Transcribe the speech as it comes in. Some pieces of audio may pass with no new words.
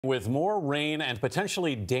With more rain and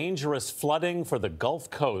potentially dangerous flooding for the Gulf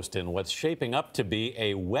Coast in what's shaping up to be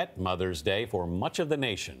a wet Mother's Day for much of the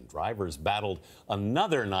nation, drivers battled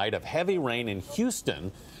another night of heavy rain in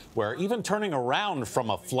Houston, where even turning around from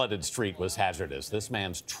a flooded street was hazardous. This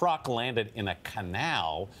man's truck landed in a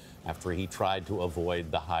canal after he tried to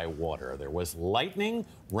avoid the high water. There was lightning,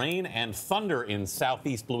 rain, and thunder in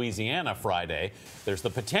southeast Louisiana Friday. There's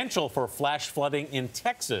the potential for flash flooding in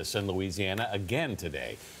Texas and Louisiana again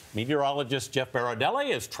today. Meteorologist Jeff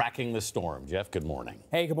Berardelli is tracking the storm. Jeff, good morning.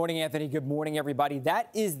 Hey, good morning, Anthony. Good morning, everybody. That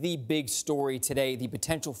is the big story today, the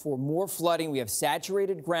potential for more flooding. We have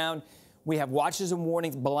saturated ground. We have watches and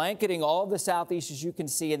warnings blanketing all of the southeast, as you can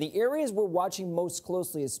see. And the areas we're watching most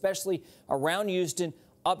closely, especially around Houston,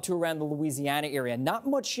 up to around the Louisiana area. Not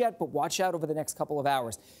much yet, but watch out over the next couple of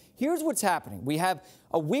hours. Here's what's happening. We have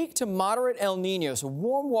a weak to moderate El Nino, so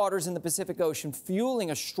warm waters in the Pacific Ocean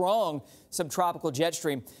fueling a strong subtropical jet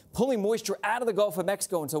stream, pulling moisture out of the Gulf of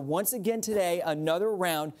Mexico. And so once again today, another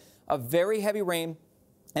round of very heavy rain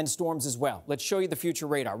and storms as well. Let's show you the future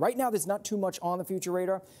radar. Right now, there's not too much on the future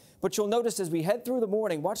radar, but you'll notice as we head through the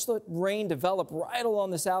morning, watch the rain develop right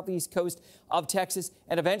along the southeast coast of Texas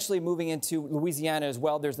and eventually moving into Louisiana as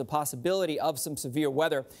well. There's the possibility of some severe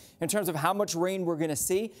weather. In terms of how much rain we're going to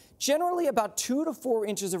see, generally about 2 to 4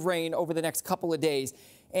 inches of rain over the next couple of days.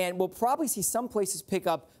 And we'll probably see some places pick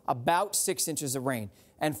up about 6 inches of rain.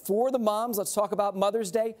 And for the moms, let's talk about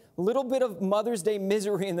Mother's Day. A little bit of Mother's Day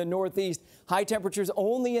misery in the Northeast. High temperatures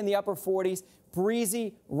only in the upper 40s.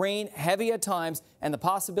 Breezy, rain, heavy at times, and the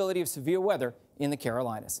possibility of severe weather in the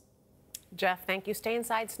Carolinas. Jeff, thank you. Stay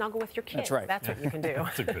inside, snuggle with your kids. That's right. That's what you can do.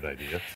 That's a good idea.